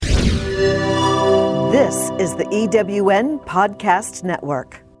This is the EWN Podcast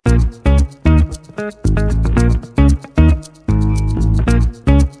Network.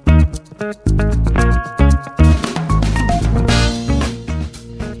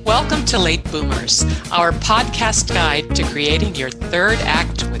 Welcome to Late Boomers, our podcast guide to creating your third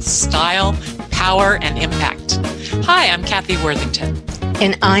act with style, power, and impact. Hi, I'm Kathy Worthington.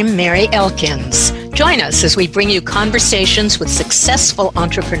 And I'm Mary Elkins. Join us as we bring you conversations with successful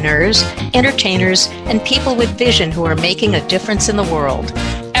entrepreneurs, entertainers, and people with vision who are making a difference in the world.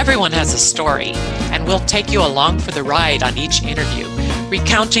 Everyone has a story, and we'll take you along for the ride on each interview,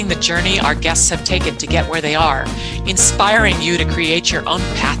 recounting the journey our guests have taken to get where they are, inspiring you to create your own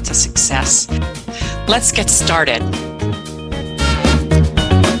path to success. Let's get started.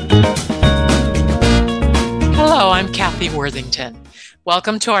 Hello, I'm Kathy Worthington.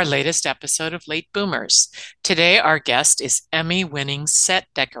 Welcome to our latest episode of Late Boomers. Today, our guest is Emmy-winning set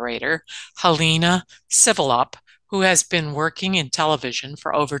decorator Halina Siwolop, who has been working in television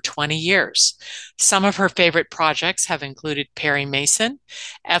for over 20 years. Some of her favorite projects have included Perry Mason,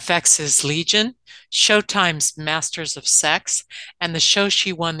 FX's Legion, Showtime's Masters of Sex, and the show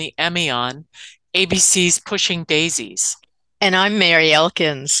she won the Emmy on, ABC's Pushing Daisies. And I'm Mary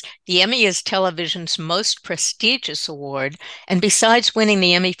Elkins. The Emmy is television's most prestigious award, and besides winning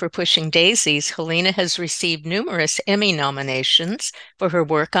the Emmy for Pushing Daisies, Halina has received numerous Emmy nominations for her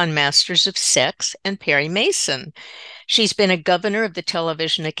work on Masters of Sex and Perry Mason. She's been a governor of the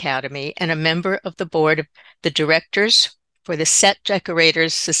Television Academy and a member of the board of the directors for the Set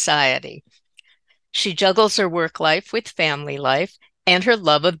Decorators Society. She juggles her work life with family life and her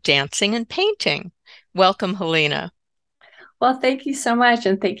love of dancing and painting. Welcome, Halina. Well, thank you so much.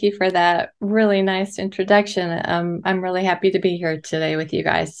 And thank you for that really nice introduction. I'm really happy to be here today with you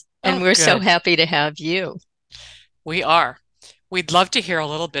guys. And we're so happy to have you. We are. We'd love to hear a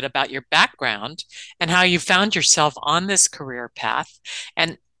little bit about your background and how you found yourself on this career path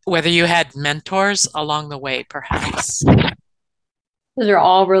and whether you had mentors along the way, perhaps. Those are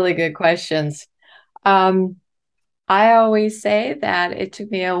all really good questions. I always say that it took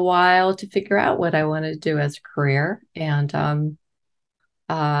me a while to figure out what I wanted to do as a career, and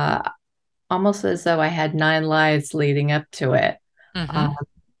almost as though I had 9 lives leading up to it. Mm-hmm.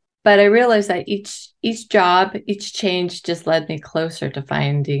 But I realized that each job, each change just led me closer to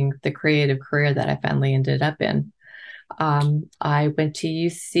finding the creative career that I finally ended up in. I went to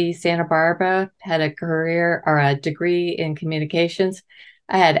UC Santa Barbara, had a career or a degree in communications.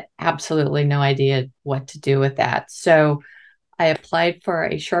 I had absolutely no idea what to do with that. So I applied for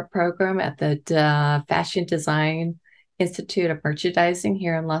a short program at the Fashion Design Institute of Merchandising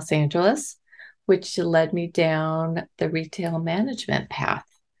here in Los Angeles, which led me down the retail management path,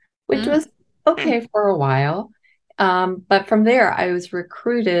 which was okay for a while. But from there, I was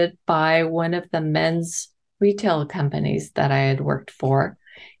recruited by one of the men's retail companies that I had worked for,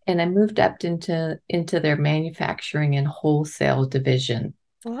 and I moved up into their manufacturing and wholesale division.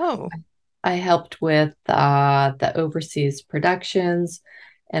 Oh. I helped with the overseas productions,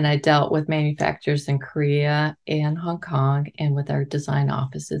 and I dealt with manufacturers in Korea and Hong Kong and with our design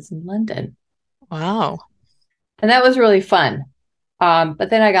offices in London. Wow. And that was really fun. But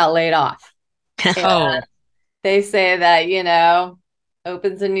then I got laid off. Oh. They say that,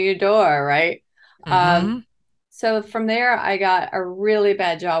 opens a new door, right? Mm-hmm. So from there, I got a really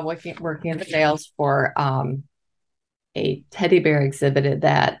bad job working in the sales for a teddy bear exhibit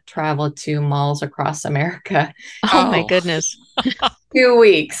that traveled to malls across America. Oh my goodness. 2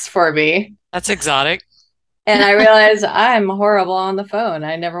 weeks for me. That's exotic. And I realized I'm horrible on the phone.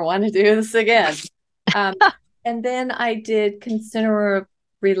 I never want to do this again. And then I did consumer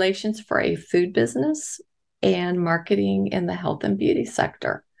relations for a food business and marketing in the health and beauty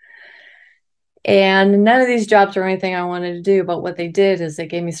sector. And none of these jobs were anything I wanted to do, but what they did is they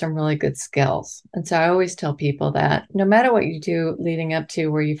gave me some really good skills. And so I always tell people that no matter what you do leading up to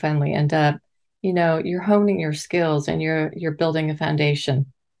where you finally end up, you're honing your skills and you're building a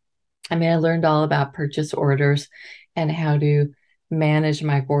foundation. I mean, I learned all about purchase orders and how to manage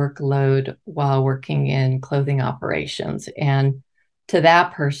my workload while working in clothing operations. And to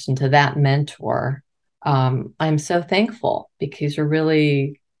that person, to that mentor, I'm so thankful because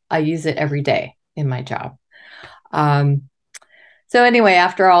I use it every day in my job. So anyway,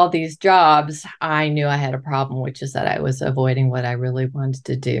 after all these jobs, I knew I had a problem, which is that I was avoiding what I really wanted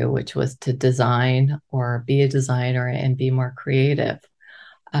to do, which was to design or be a designer and be more creative.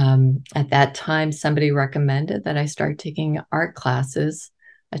 At that time, somebody recommended that I start taking art classes.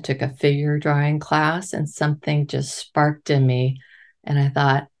 I took a figure drawing class and something just sparked in me. And I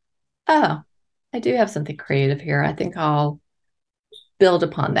thought, oh, I do have something creative here. I think I'll build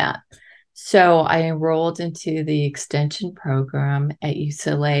upon that. So I enrolled into the extension program at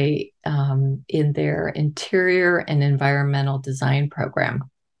UCLA in their interior and environmental design program.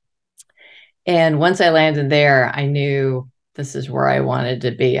 And once I landed there, I knew this is where I wanted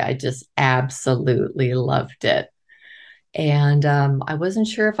to be. I just absolutely loved it. And I wasn't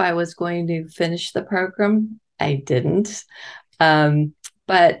sure if I was going to finish the program. I didn't. Um,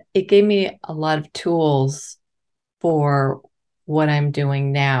 but it gave me a lot of tools for what I'm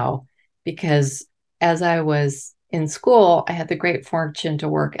doing now, because as I was in school, I had the great fortune to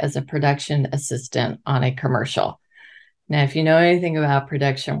work as a production assistant on a commercial. Now, if you know anything about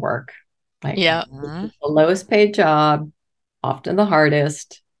production work, like Yeah. Mhm. the lowest paid job, often the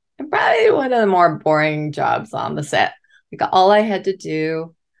hardest, and probably one of the more boring jobs on the set. Like all I had to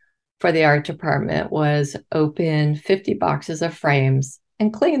do for the art department was open 50 boxes of frames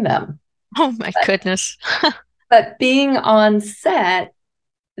and clean them. Oh my goodness. But being on set,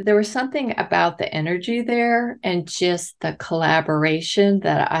 there was something about the energy there and just the collaboration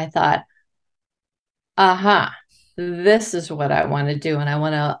that I thought, aha, this is what I want to do. And I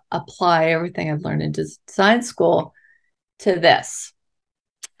want to apply everything I've learned in design school to this.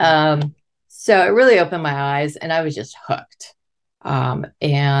 So it really opened my eyes and I was just hooked. I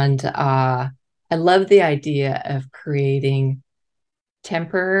love the idea of creating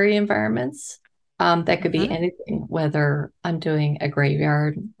temporary environments that could be Mhm. anything, whether I'm doing a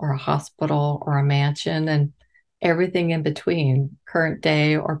graveyard or a hospital or a mansion and everything in between, current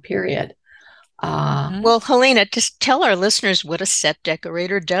day or period. Mhm. Well, Halina, just tell our listeners what a set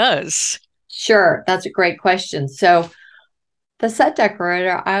decorator does. Sure, that's a great question. So, the set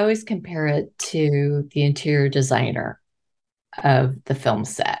decorator, I always compare it to the interior designer of the film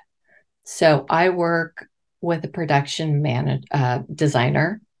set. So, I work with a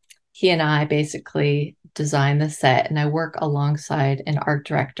designer. He and I basically design the set, and I work alongside an art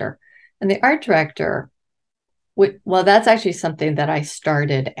director. And the art director, well, that's actually something that I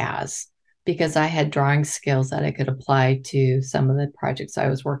started as because I had drawing skills that I could apply to some of the projects I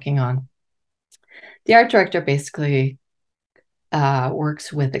was working on. The art director basically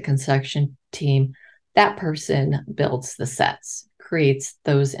works with the construction team. That person builds the sets, creates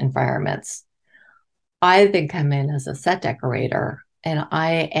those environments. I then come in as a set decorator and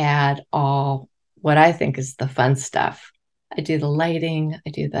I add all what I think is the fun stuff. I do the lighting, I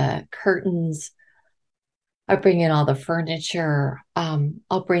do the curtains, I bring in all the furniture.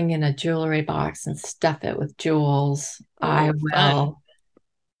 I'll bring in a jewelry box and stuff it with jewels. I Oh, fun.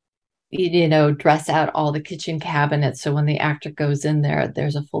 will, dress out all the kitchen cabinets. So when the actor goes in there,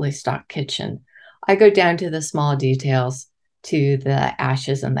 there's a fully stocked kitchen. I go down to the small details, to the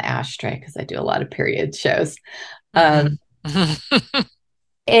ashes in the ashtray, because I do a lot of period shows. Mhm. Um,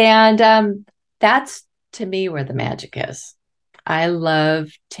 and that's to me where the magic is. I love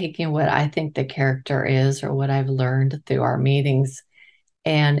taking what I think the character is or what I've learned through our meetings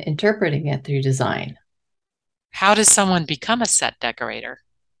and interpreting it through design. How does someone become a set decorator?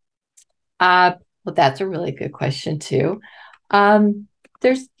 Uh, well, that's a really good question too. Um,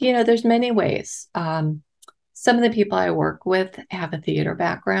 there's many ways. Some of the people I work with have a theater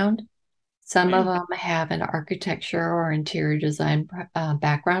background. Some of Okay. them have an architecture or interior design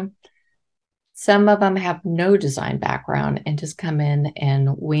background. Some of them have no design background and just come in and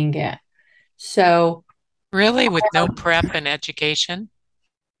wing it. So, Really, with no prep and education?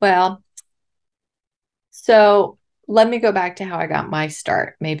 well, so let me go back to how I got my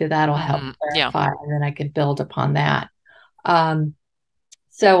start. Maybe that'll help Yeah. clarify, and then I can build upon that. Um,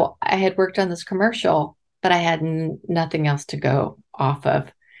 so I had worked on this commercial, but I had nothing else to go off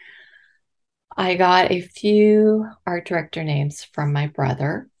of. I got a few art director names from my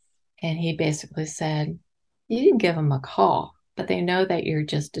brother, and he basically said, "You can give them a call, but they know that you're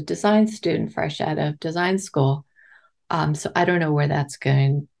just a design student fresh out of design school. So I don't know where that's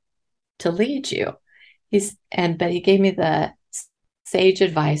going to lead you." But he gave me the sage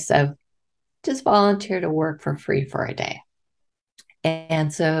advice of just volunteer to work for free for a day.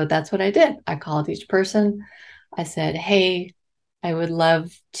 And so that's what I did. I called each person. I said, "Hey, I would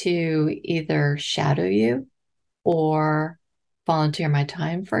love to either shadow you or volunteer my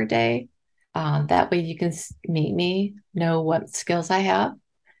time for a day. That way you can meet me, know what skills I have,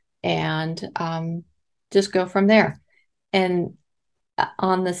 and just go from there." And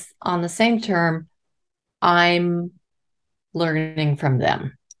on the same term, I'm learning from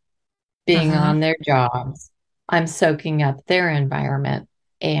them, being Hmm. on their jobs. I'm soaking up their environment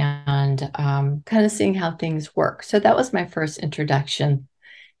and kind of seeing how things work. So that was my first introduction.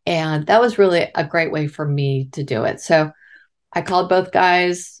 And that was really a great way for me to do it. So I called both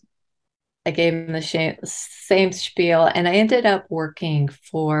guys. I gave them the same spiel, and I ended up working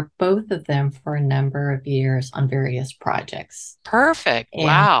for both of them for a number of years on various projects. Perfect. And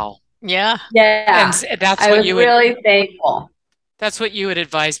Wow. Yeah. And yeah, that's I what was you would really thankful. that's what you would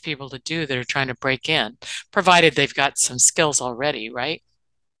advise people to do that are trying to break in, provided they've got some skills already, right?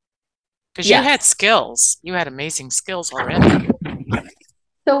 Because you had Yes. skills. You had amazing skills already.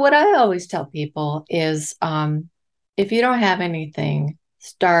 So what I always tell people is, if you don't have anything,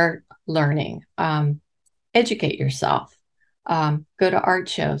 start learning. Educate yourself. Go to art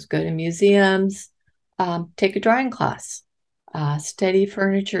shows, go to museums, take a drawing class, study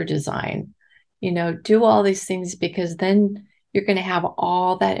furniture design. Do all these things because then you're going to have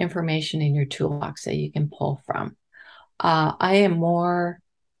all that information in your toolbox that you can pull from. I am more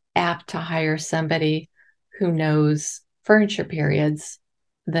apt to hire somebody who knows furniture periods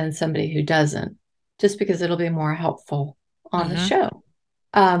than somebody who doesn't, just because it'll be more helpful on the Hmm. show.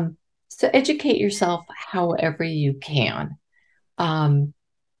 Um, so educate yourself however you can. Um,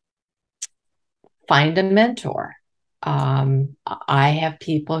 find a mentor. I have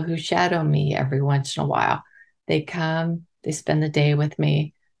people who shadow me every once in a while. They come, they spend the day with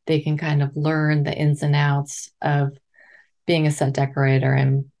me. They can kind of learn the ins and outs of being a set decorator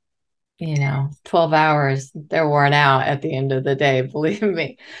and 12 hours, they're worn out at the end of the day, believe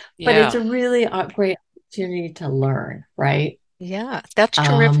me. But it's Yeah. a really great opportunity to learn, right? Yeah. That's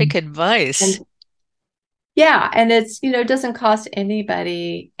terrific Um, advice. and yeah, and it doesn't cost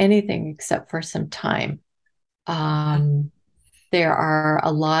anybody anything except for some time. Um, there are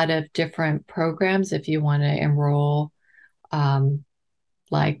a lot of different programs if you want to enroll, um,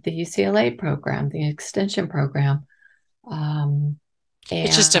 like the UCLA program, the extension program. Um,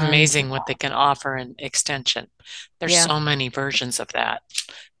 It's just and amazing what they can offer in extension. There's Yeah. so many versions of that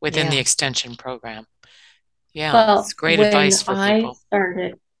within the Yeah. extension program. Yeah, it's well, great advice for people.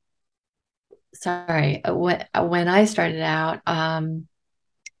 when I started out,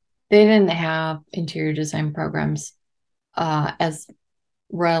 they didn't have interior design programs as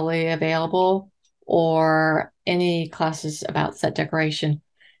readily available or any classes about set decoration.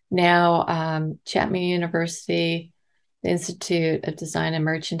 Now, Chapman University, the Institute of Design and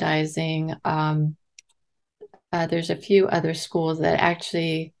Merchandising, there's a few other schools that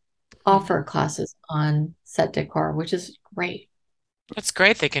actually Mhm. offer classes on set decor, which is great. It's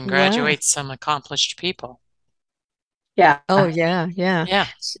great they can Yeah. graduate some accomplished people. Yeah. Oh, yeah, yeah. Yeah.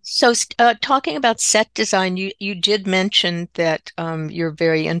 So, talking about set design, you did mention that you're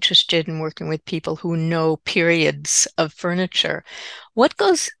very interested in working with people who know periods of furniture.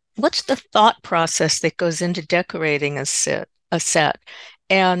 What's the thought process that goes into decorating a set,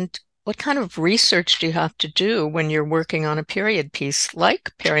 and what kind of research do you have to do when you're working on a period piece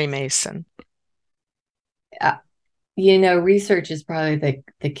like Perry Mason? Uh, research is probably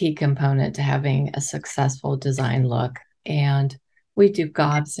the key component to having a successful design look. And we do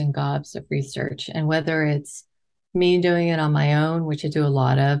gobs and gobs of research. And whether it's me doing it on my own, which I do a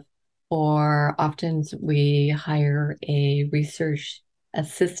lot of, or often we hire a research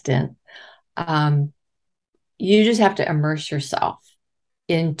assistant, um, you just have to immerse yourself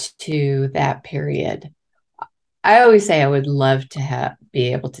into that period. I always say I would love to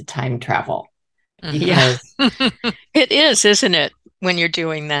be able to time travel Yeah, Hmm. because, it is, isn't it? When you're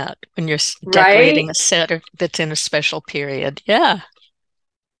doing that, when you're right? decorating a set that's in a special period. Yeah.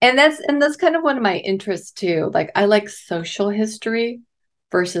 And that's kind of one of my interests too. Like I like social history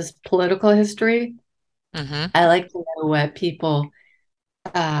versus political history. Hmm. I like to know what people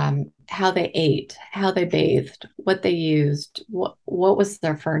how they ate, how they bathed, what they used, what was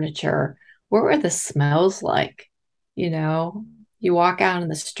their furniture, what were the smells like? You know, you walk out in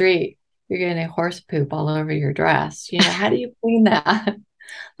the street, you're getting horse poop all over your dress. How do you clean that?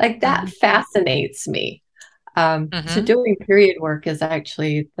 Like that Mhm. fascinates me. So Hmm. doing period work is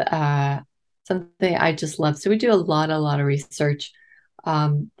actually something I just love. So we do a lot of research.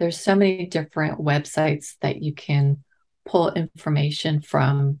 There's so many different websites that you can pull information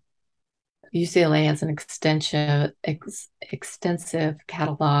from. UCLA has an extensive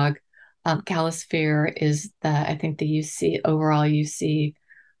catalog. Calisphere is I think the overall UC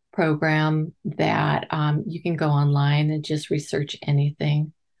program that you can go online and just research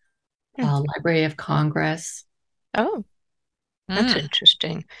anything. Library of Congress. Oh, that's Mm.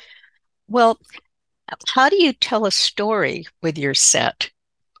 interesting. Well, how do you tell a story with your set?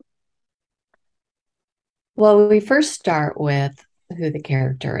 Well, we first start with who the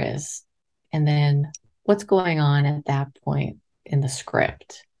character is, and then what's going on at that point in the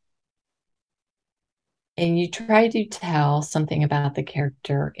script. And you try to tell something about the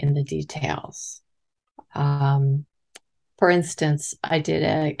character in the details. Um, for instance, I did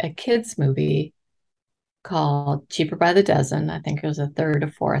a kids movie called Cheaper by the Dozen. I think it was a third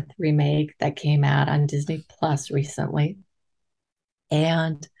or fourth remake that came out on Disney Plus recently.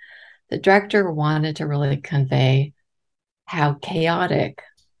 And the director wanted to really convey how chaotic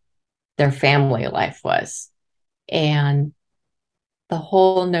their family life was. And the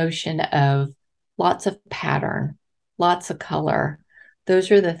whole notion of lots of pattern, lots of color,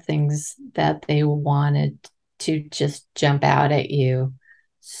 those are the things that they wanted to just jump out at you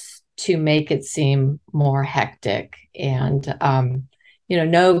to make it seem more hectic and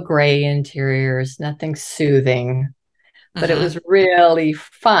no gray interiors, nothing soothing, but it was really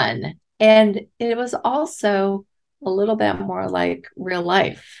fun. And it was also a little bit more like real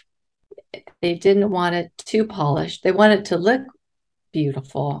life. They didn't want it too polished. They wanted to look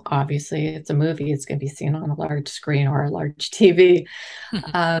beautiful. Obviously, it's a movie, it's going to be seen on a large screen or a large TV.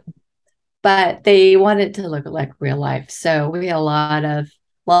 But they wanted to look like real life. So we had a lot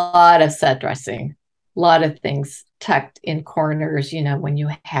of set dressing, a lot of things tucked in corners, when you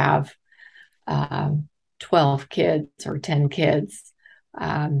have 12 kids or 10 kids.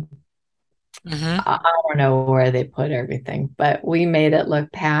 I don't know where they put everything, but we made it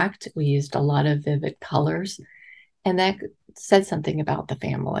look packed. We used a lot of vivid colors, and that said something about the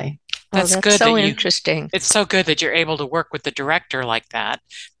family. That's that's good so that interesting. it's so good that you're able to work with the director like that,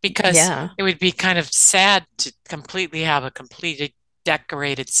 because it would be kind of sad to completely have a completed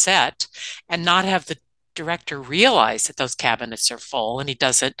decorated set and not have the director realize that those cabinets are full, and he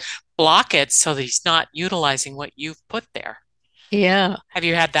doesn't block it so that he's not utilizing what you've put there. Yeah. Have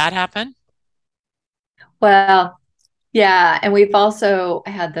you had that happen? Well, yeah, and we've also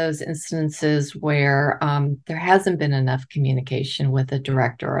had those instances where there hasn't been enough communication with the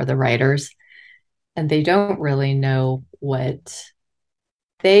director or the writers, and they don't really know what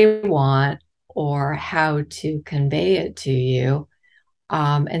they want or how to convey it to you.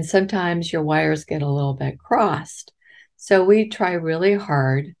 And sometimes your wires get a little bit crossed. So we try really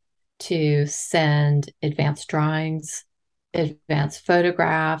hard to send advanced drawings, advanced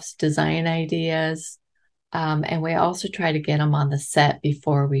photographs, design ideas. And we also try to get them on the set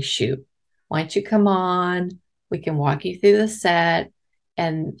before we shoot. Why don't you come on? We can walk you through the set.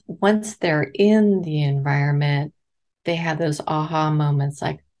 And once they're in the environment, they have those aha moments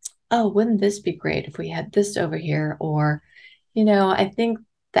like, oh, wouldn't this be great if we had this over here? Or, I think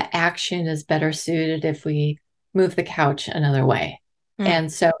the action is better suited if we move the couch another way.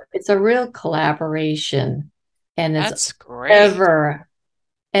 And so it's a real collaboration, and That's great.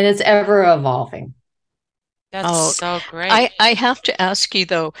 it's ever evolving. That's so great. I have to ask you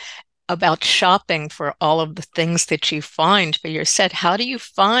though about shopping for all of the things that you find for your set. How do you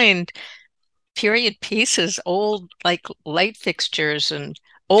find period pieces, old like light fixtures and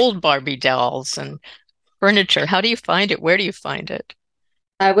old Barbie dolls and furniture? How do you find it? Where do you find it?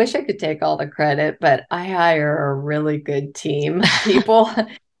 I wish I could take all the credit, but I hire a really good team of people.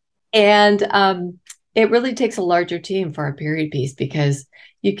 And it really takes a larger team for a period piece because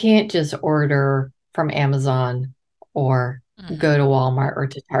you can't just order from Amazon or go to Walmart or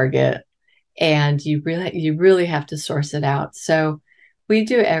to Target, and you really have to source it out. So we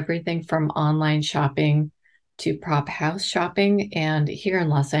do everything from online shopping to prop house shopping. And here in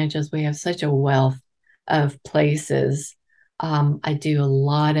Los Angeles, we have such a wealth of places. I do a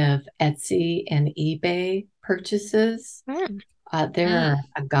lot of Etsy and eBay purchases. They're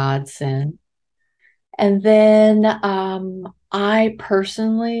a godsend. And then I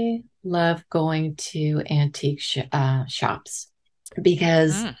personally love going to antique shops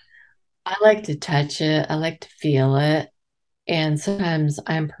because I like to touch it, I like to feel it. And sometimes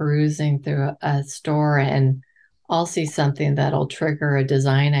I'm perusing through a store and I'll see something that'll trigger a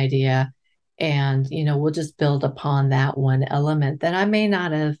design idea. And, we'll just build upon that one element that I may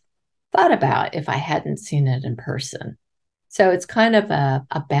not have thought about if I hadn't seen it in person. So it's kind of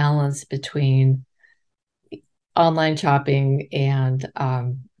a balance between online shopping and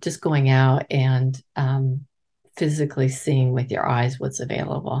just going out and physically seeing with your eyes what's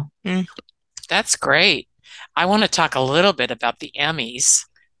available. That's great. I want to talk a little bit about the Emmys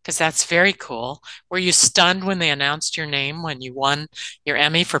because that's very cool. Were you stunned when they announced your name when you won your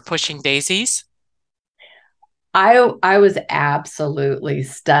Emmy for Pushing Daisies? I was absolutely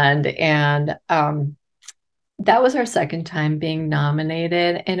stunned, and that was our second time being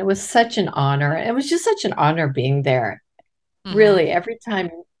nominated, and it was such an honor. It was just such an honor being there. Really, every time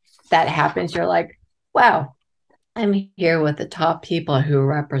that happens, you're like, wow, I'm here with the top people who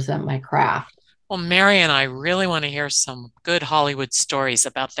represent my craft. Well, Mary and I really want to hear some good Hollywood stories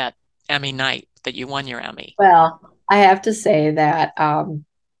about that Emmy night that you won your Emmy. Well, I have to say that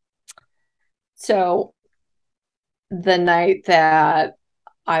so the night that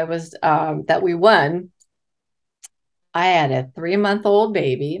that we won, I had a 3-month-old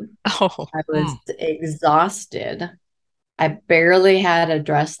baby. Oh, I was exhausted. I barely had a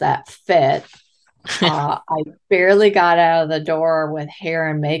dress that fit. I barely got out of the door with hair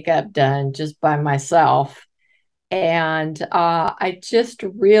and makeup done just by myself. And I just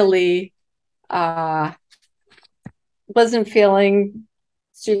really uh, wasn't feeling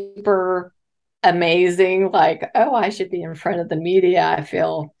super amazing. Like, oh, I should be in front of the media. I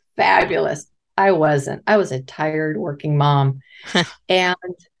feel fabulous. I wasn't. I was a tired working mom. And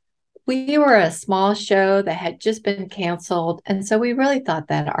we were a small show that had just been canceled. And so we really thought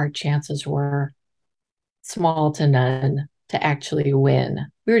that our chances were small to none to actually win.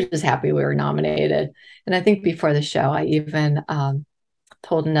 We were just happy we were nominated. And I think before the show, I even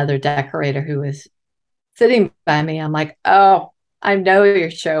told another decorator who was sitting by me, I'm like, oh, I know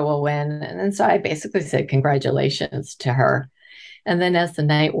your show will win. And then so I basically said congratulations to her. And then as the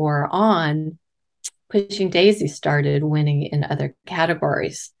night wore on, Pushing Daisies started winning in other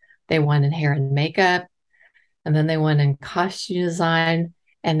categories. They won in hair and makeup, and then they won in costume design.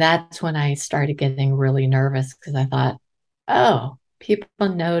 And that's when I started getting really nervous because I thought, oh, people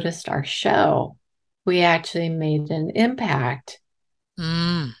noticed our show. We actually made an impact.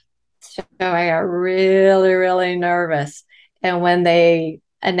 Mm. So I got really, really nervous. And when they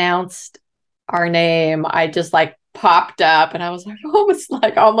announced our name, I just like popped up and I was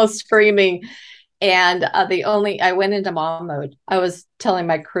like almost screaming. And I went into mom mode. I was telling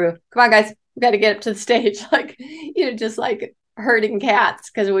my crew, come on, guys, we got to get up to the stage. Like, just like herding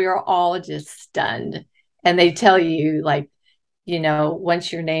cats because we were all just stunned. And they tell you, like,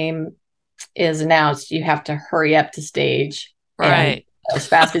 once your name is announced, you have to hurry up to stage and Right. as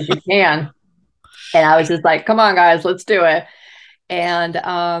fast as you can. And I was just like, come on, guys, let's do it. And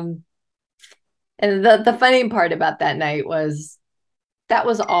the funny part about that night was that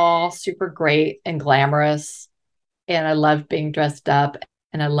was all super great and glamorous. And I loved being dressed up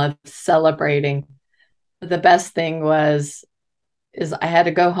and I loved celebrating. The best thing is I had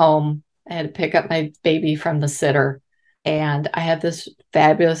to go home. I had to pick up my baby from the sitter. And I had this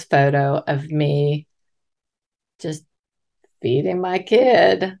fabulous photo of me just feeding my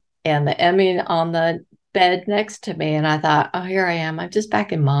kid and the Emmy on the bed next to me. And I thought, oh, here I am. I'm just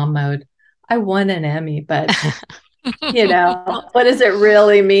back in mom mode. I won an Emmy, but what does it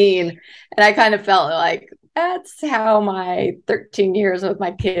really mean? And I kind of felt like that's how my 13 years with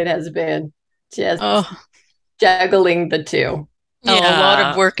my kid has been, just juggling the two. Oh, a lot of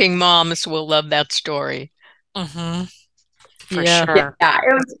Yeah. working moms will love that story. Mm-hmm. For Yeah. sure. Yeah,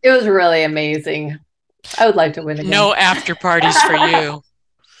 it was really amazing. I would like to win again. No after parties for you.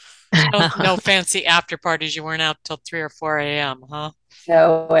 No fancy after parties. You weren't out till 3 or 4 a.m., huh?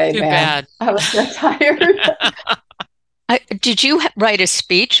 No way, Too man. bad. I was so tired. Did you write a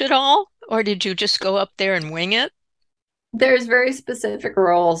speech at all, or did you just go up there and wing it? There's very specific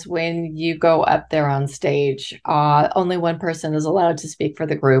rules when you go up there on stage. Only one person is allowed to speak for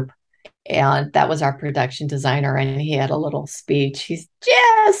the group. And that was our production designer. And he had a little speech. He's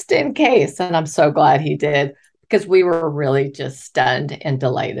just in case. And I'm so glad he did because we were really just stunned and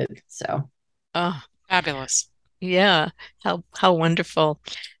delighted. So, Oh, Fabulous. yeah. How wonderful.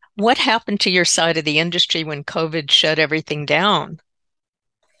 What happened to your side of the industry when COVID shut everything down?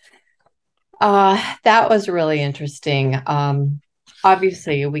 that was really interesting.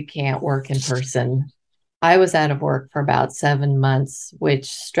 Obviously, we can't work in person. I was out of work for about 7 months, which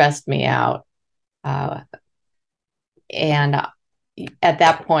stressed me out. Uh, and at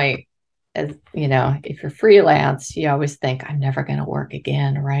that point, as if you're freelance, you always think, I'm never going to work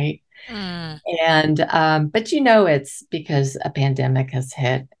again, right? Mm. And but it's because a pandemic has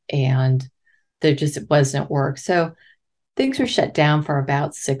hit and there just wasn't work. So things were shut down for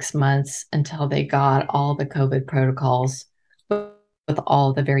about 6 months until they got all the COVID protocols with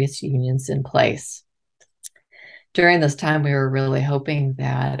all the various unions in place. During this time, we were really hoping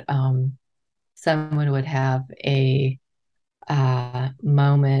that someone would have a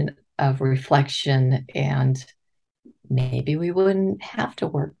moment of reflection and maybe we wouldn't have to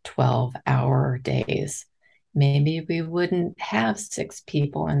work 12-hour days. Maybe we wouldn't have 6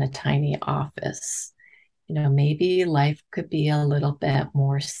 people in a tiny office. Maybe life could be a little bit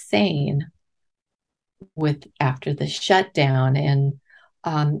more sane with after the shutdown. And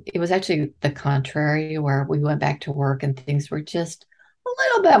it was actually the contrary, where we went back to work and things were just a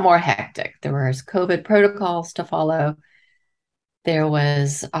little bit more hectic. There was COVID protocols to follow. There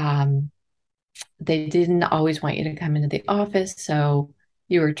was they didn't always want you to come into the office, so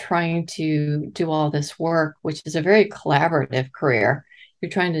you were trying to do all this work, which is a very collaborative career.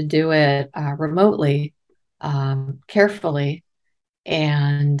 You're trying to do it remotely, carefully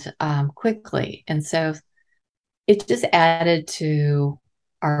and quickly. And so it just added to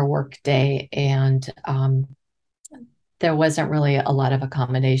our work day, and there wasn't really a lot of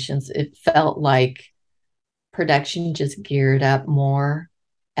accommodations. It felt like production just geared up more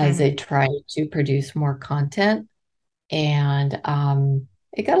as they tried to produce more content, and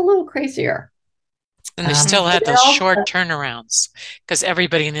it got a little crazier. And they still But had it those also, short turnarounds because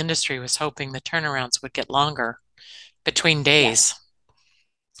everybody in the industry was hoping the turnarounds would get longer between yes. days.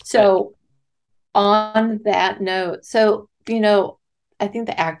 But So on that note, I think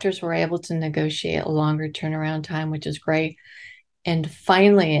the actors were able to negotiate a longer turnaround time, which is great. And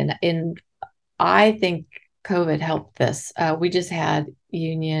finally, and I think COVID helped this. We just had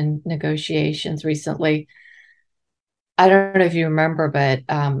union negotiations recently. I don't know if you remember, but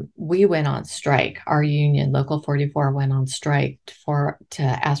we went on strike. Our union, Local 44, went on strike to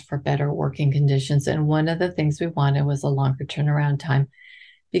ask for better working conditions. And one of the things we wanted was a longer turnaround time,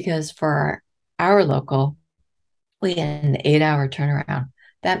 because for our local, we had an 8-hour turnaround.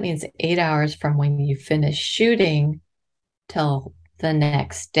 That means 8 hours from when you finish shooting till the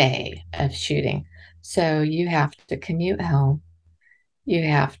next day of shooting. So you have to commute home, you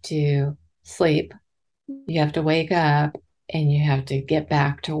have to sleep, you have to wake up, and you have to get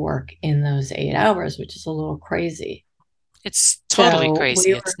back to work in those 8 hours, which is a little crazy. it's totally So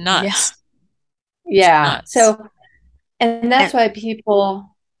crazy. we It's were, Yeah. nuts. It's yeah. nuts. So, and that's And why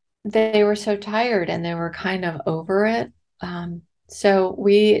they were so tired and they were kind of over it. So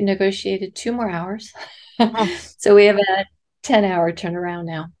we negotiated 2 more hours. oh, So we have a 10-hour turnaround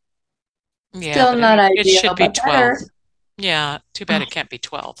now. Yeah, Still but not it ideal, should be but 12. better. Yeah, too bad it can't be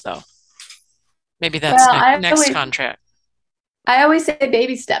 12 though. Maybe that's Well, next contract. I always say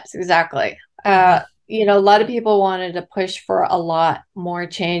baby steps, exactly. Hmm. A lot of people wanted to push for a lot more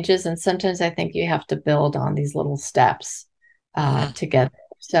changes, and sometimes I think you have to build on these little steps Hmm. together.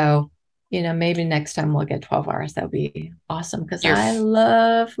 So, maybe next time we'll get 12 hours. That would be awesome because You're I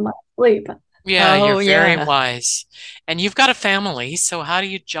love my sleep. Yeah, you're oh very yeah. wise. And you've got a family, so how do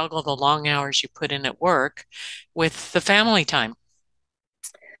you juggle the long hours you put in at work with the family time?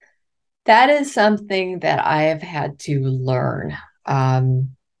 That is something that I have had to learn.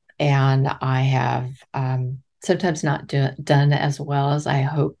 Um, and I have sometimes not done as well as I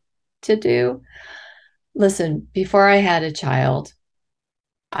hope to do. Listen, before I had a child,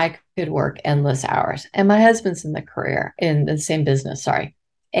 I could work endless hours. And my husband's in the same business, sorry.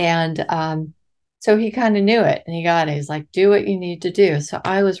 And so he kind of knew it and he got it. He's like, do what you need to do. So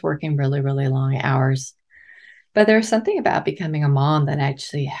I was working really, really long hours. But there's something about becoming a mom that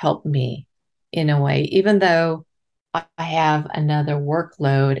actually helped me in a way, even though I have another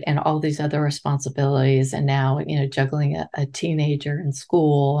workload and all these other responsibilities, and now, juggling a teenager in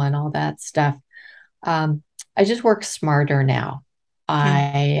school and all that stuff. Um, I just work smarter now. Hmm.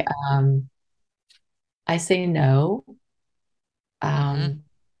 I I say no. Hmm. Um,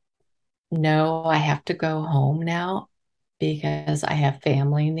 no, I have to go home now because I have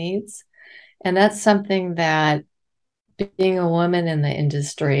family needs. And that's something that being a woman in the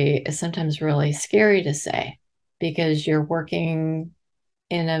industry is sometimes really scary to say because you're working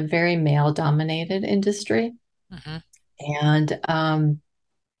in a very male dominated industry. Hmm. And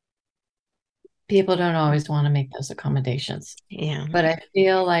people don't always want to make those accommodations. Yeah. But I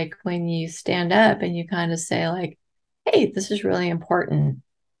feel like when you stand up and you kind of say, like, hey, this is really important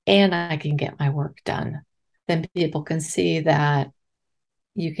and I can get my work done, then people can see that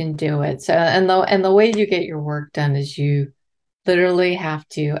you can do it. So, and the way you get your work done is you literally have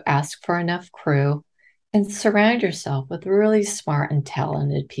to ask for enough crew and surround yourself with really smart and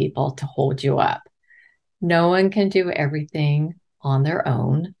talented people to hold you up. No one can do everything on their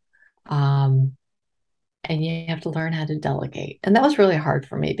own. Um, and you have to learn how to delegate. And that was really hard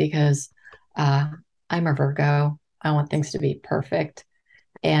for me because uh, I'm a Virgo. I want things to be perfect.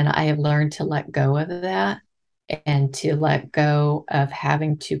 And I have learned to let go of that and to let go of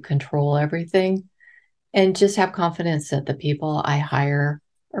having to control everything and just have confidence that the people I hire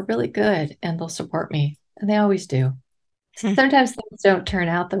are really good and they'll support me. And they always do. Hmm. Sometimes things don't turn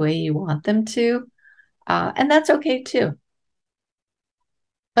out the way you want them to. And that's okay too.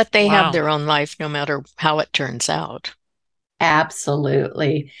 But they have Wow. their own life no matter how it turns out.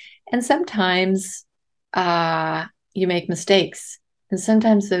 Absolutely. And sometimes you make mistakes. And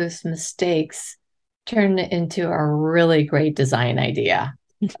sometimes those mistakes turn into a really great design idea.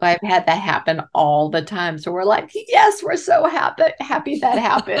 I've had that happen all the time. So we're like, yes, we're so happy that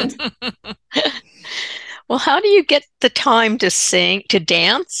happened. Well, how do you get the time to sing, to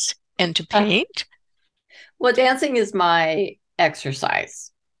dance, and to paint? Well, dancing is my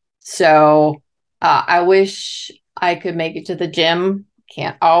exercise. So I wish I could make it to the gym.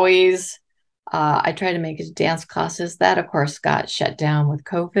 Can't always. I try to make it to dance classes. That, of course, got shut down with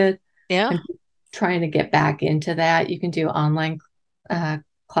COVID. Yeah. I'm trying to get back into that. You can do online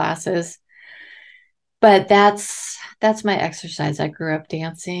classes, but that's my exercise. I grew up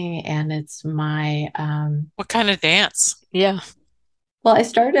dancing, and it's my What kind of dance? Yeah. well, I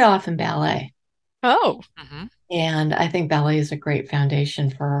started off in ballet, Oh, Hmm. and I think ballet is a great foundation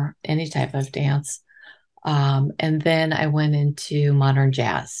for any type of dance. And then I went into modern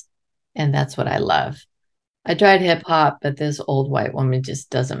jazz, and that's what I love. I tried hip hop, but this old white woman just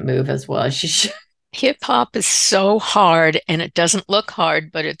doesn't move as well as she should. hip hop is so hard and it doesn't look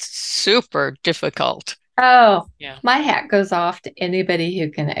hard, but it's super difficult. Oh, Yeah. my hat goes off to anybody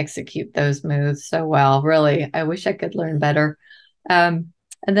who can execute those moves so well. Really, I wish I could learn better.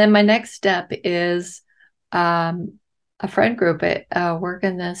 And then my next step is um, a friend group. We're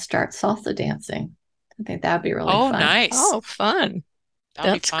going to start salsa dancing. I think that'd be really Oh, fun. nice. Oh, fun.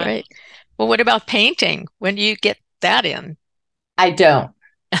 That'll be That's fun. great. Well, what about painting? When do you get that in? I don't,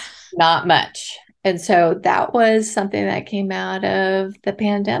 not much. And so that was something that came out of the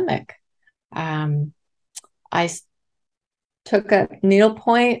pandemic. Um, I took a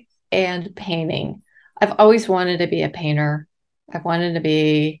needlepoint and painting. I've always wanted to be a painter. I've wanted to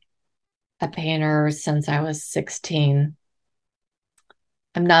be a painter since I was 16.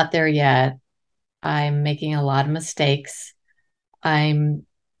 I'm not there yet. I'm making a lot of mistakes. I'm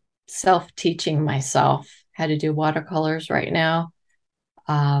self-teaching myself how to do watercolors right now.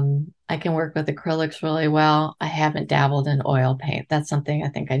 I can work with acrylics really well. I haven't dabbled in oil paint. That's something I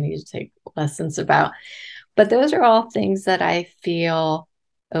think I need to take lessons about. But those are all things that I feel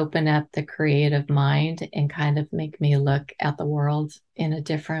open up the creative mind and kind of make me look at the world in a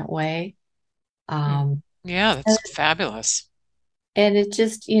different way. Hmm. Um, Yeah, and, that's fabulous. and it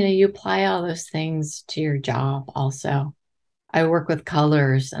just, you apply all those things to your job also. I work with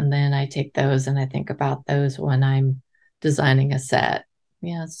colors and then I take those and I think about those when I'm designing a set.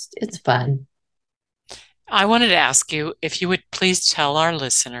 Yeah, it's fun. I wanted to ask you if you would please tell our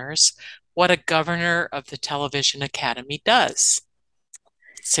listeners what a governor of the Television Academy does,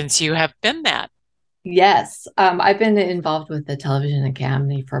 since you have been that. Yes, I've been involved with the Television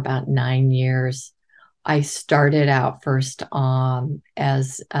Academy for about 9 years. I started out first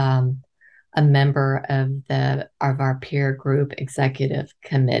as a member of our peer group executive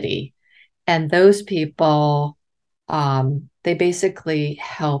committee, and those people they basically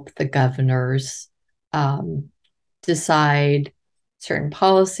help the governors um, decide certain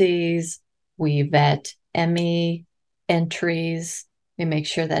policies. We vet Emmy entries. We make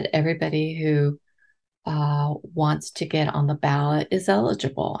sure that everybody who wants to get on the ballot is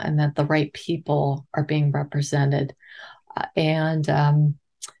eligible and that the right people are being represented. And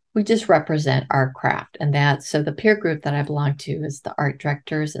we just represent our craft. And that, so the peer group that I belong to is the art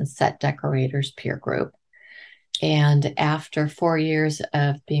directors and set decorators peer group. And after 4 years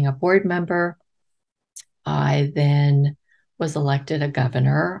of being a board member, I then was elected a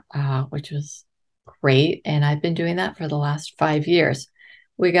governor, which was great. And I've been doing that for the last 5 years.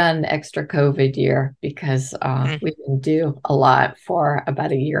 We got an extra COVID year because Mm. we didn't do a lot for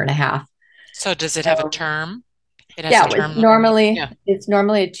about a year and a half. So does it have a So, term? It has a yeah, it's term limit? normally Yeah. it's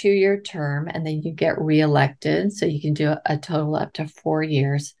normally a 2-year term, and then you get reelected. So you can do a total up to 4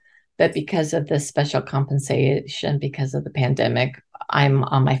 years. But because of this special compensation, because of the pandemic, I'm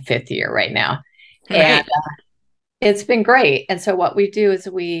on my fifth year right now. And Great. it's been great. And so what we do is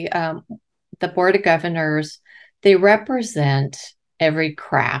the Board of Governors, they represent every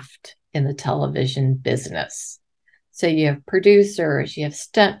craft in the television business. So you have producers, you have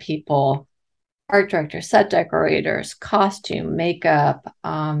stunt people, art directors, set decorators, costume, makeup,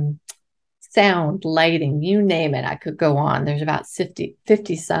 sound, lighting, you name it. I could go on. There's about 50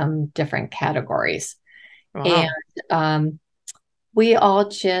 some different categories. And Wow. um, we all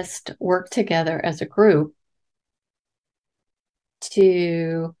just work together as a group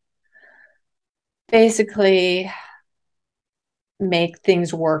to basically make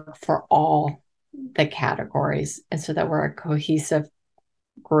things work for all the categories and so that we're a cohesive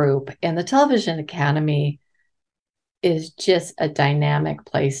group. And the Television Academy is just a dynamic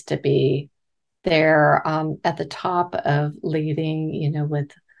place to be. They're at the top of leading,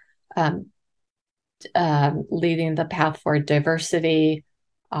 with um, leading the path for diversity.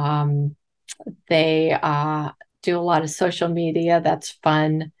 Um, they do a lot of social media. That's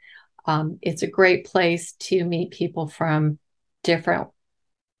fun. It's a great place to meet people from different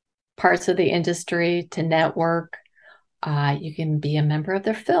parts of the industry to network. You can be a member of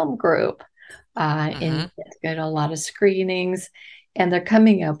their film group and Hmm. go to a lot of screenings. And they're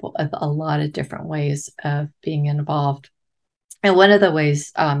coming up with a lot of different ways of being involved. And one of the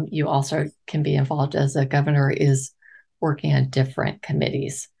ways you also can be involved as a governor is working on different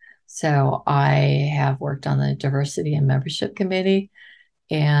committees. So I have worked on the Diversity and Membership Committee.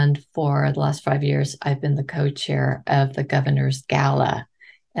 And for the last 5 years, I've been the co-chair of the Governor's Gala.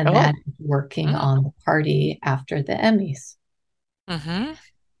 And that is working on the party after the Emmys. Mm-hmm.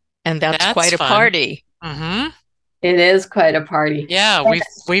 And that's quite a fun. party. Mm-hmm. It is quite a party. Yeah,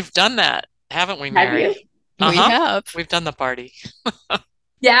 we've done that, haven't we, Mary? Have you? We have. We've done the party.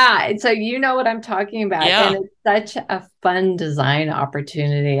 Yeah, and so you know what I'm talking about. Yeah. And it's such a fun design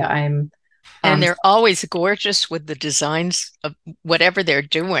opportunity. And they're always gorgeous with the designs of whatever they're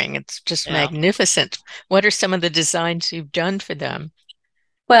doing. It's just magnificent. What are some of the designs you've done for them?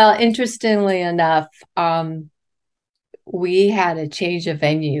 Well, interestingly enough, we had a change of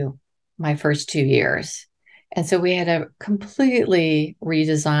venue my first 2 years. And so we had to completely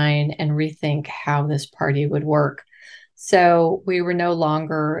redesign and rethink how this party would work. So we were no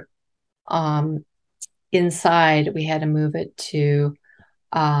longer inside. We had to move it to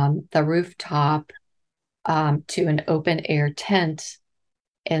the rooftop to an open air tent.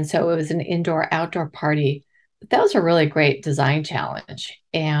 And so it was an indoor-outdoor party. But that was a really great design challenge.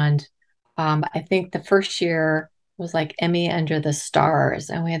 And I think the first year was like Emmy Under the Stars.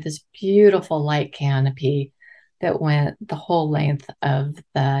 And we had this beautiful light canopy that went the whole length of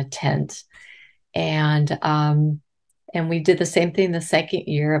the tent. And we did the same thing the second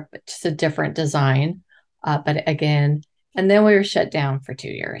year, but just a different design. But again, and then we were shut down for 2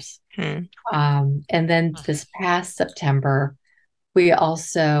 years. And then this past September, we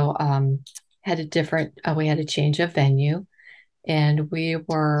also had we had a change of venue, and we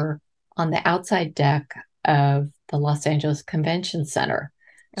were on the outside deck of the Los Angeles Convention Center.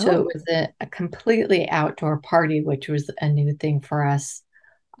 So it was a completely outdoor party, which was a new thing for us.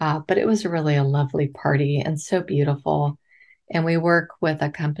 But it was really a lovely party and so beautiful. And we work with a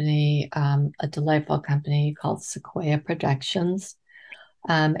company, a delightful company called Sequoia Productions.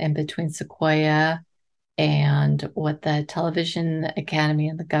 And between Sequoia and what the Television Academy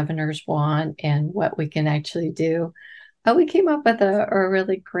and the governors want and what we can actually do, we came up with a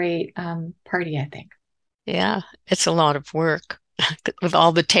really great party, I think. Yeah, it's a lot of work with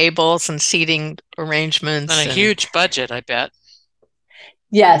all the tables and seating arrangements. And a huge budget, I bet.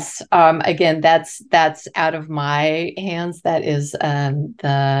 Yes. Again, that's out of my hands. That is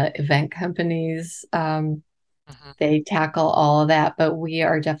the event companies. They tackle all of that, but we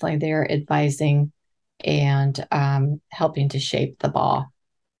are definitely there advising and helping to shape the ball.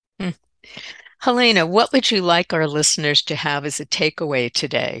 Halina, what would you like our listeners to have as a takeaway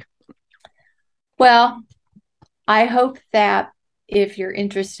today? Well, I hope that if you're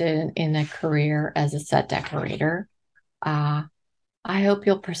interested in a career as a set decorator, I hope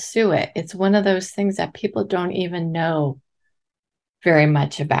you'll pursue it. It's one of those things that people don't even know very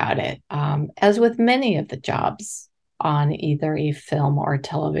much about it, as with many of the jobs on either a film or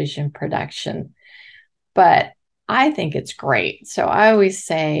television production. But I think it's great. So I always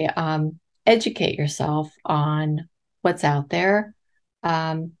say, educate yourself on what's out there.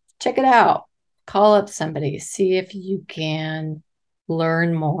 Check it out. Call up somebody. See if you can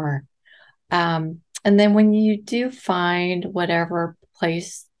learn more. And then when you do find whatever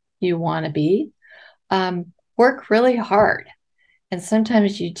place you want to be, work really hard. And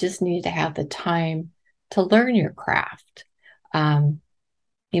sometimes you just need to have the time to learn your craft.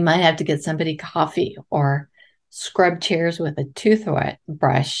 You might have to get somebody coffee or scrub chairs with a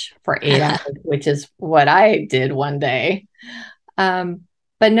toothbrush for 8 hours, which is what I did one day.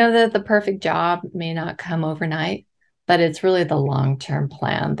 But know that the perfect job may not come overnight, but it's really the long-term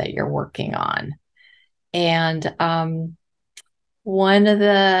plan that you're working on. And one of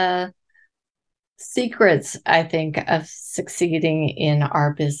the secrets, I think, of succeeding in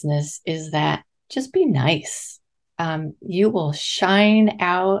our business is that just be nice. You will shine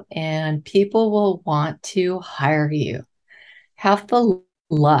out and people will want to hire you. Half the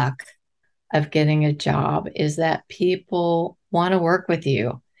luck of getting a job is that people want to work with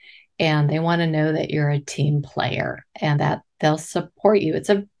you and they want to know that you're a team player and that they'll support you. It's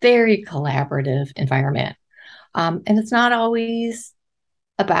a very collaborative environment. And it's not always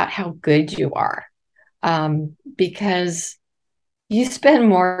about how good you are, because you spend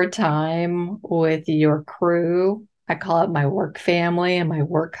more time with your crew. I call it my work family and my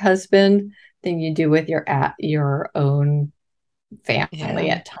work husband than you do with your own family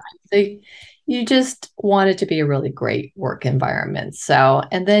at times. So you just want it to be a really great work environment. So,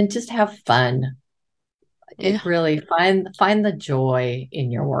 and then just have fun. It really find the joy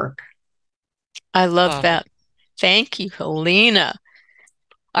in your work. I love that. Thank you, Halina.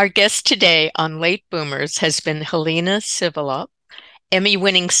 Our guest today on Late Boomers has been Halina Siwolop,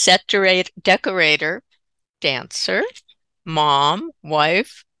 Emmy-winning set decorator, dancer, mom,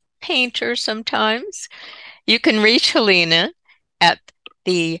 wife, painter sometimes. You can reach Halina at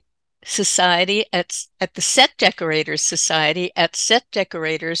the Society at the Set Decorators Society at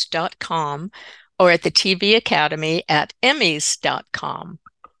setdecorators.com or at the TV Academy at emmys.com.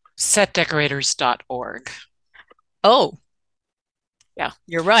 Setdecorators.org. Oh, yeah,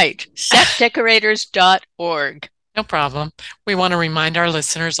 you're right. Setdecorators.org. No problem. We want to remind our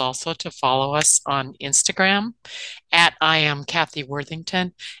listeners also to follow us on Instagram at I am Kathy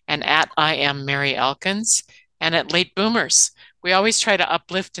Worthington and at I am Mary Elkins and at Late Boomers. We always try to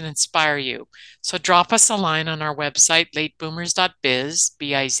uplift and inspire you. So drop us a line on our website, lateboomers.biz,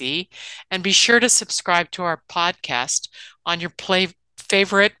 B-I-Z, and be sure to subscribe to our podcast on your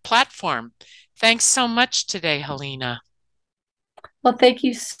favorite platform. Thanks so much today, Halina. Well, thank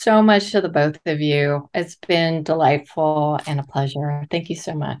you so much to the both of you. It's been delightful and a pleasure. Thank you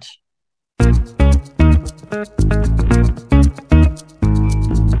so much.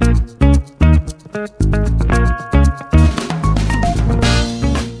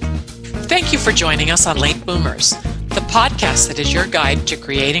 Thank you for joining us on Late Boomers, the podcast that is your guide to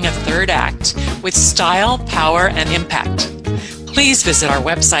creating a third act with style, power, and impact. Please visit our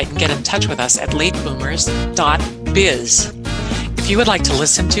website and get in touch with us at lateboomers.biz. If you would like to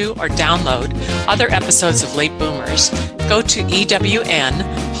listen to or download other episodes of Late Boomers, go to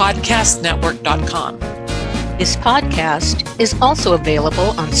ewnpodcastnetwork.com. This podcast is also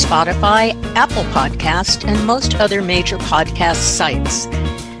available on Spotify, Apple Podcast, and most other major podcast sites.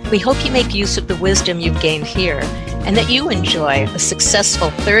 We hope you make use of the wisdom you've gained here and that you enjoy a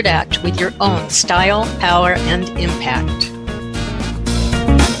successful third act with your own style, power, and impact.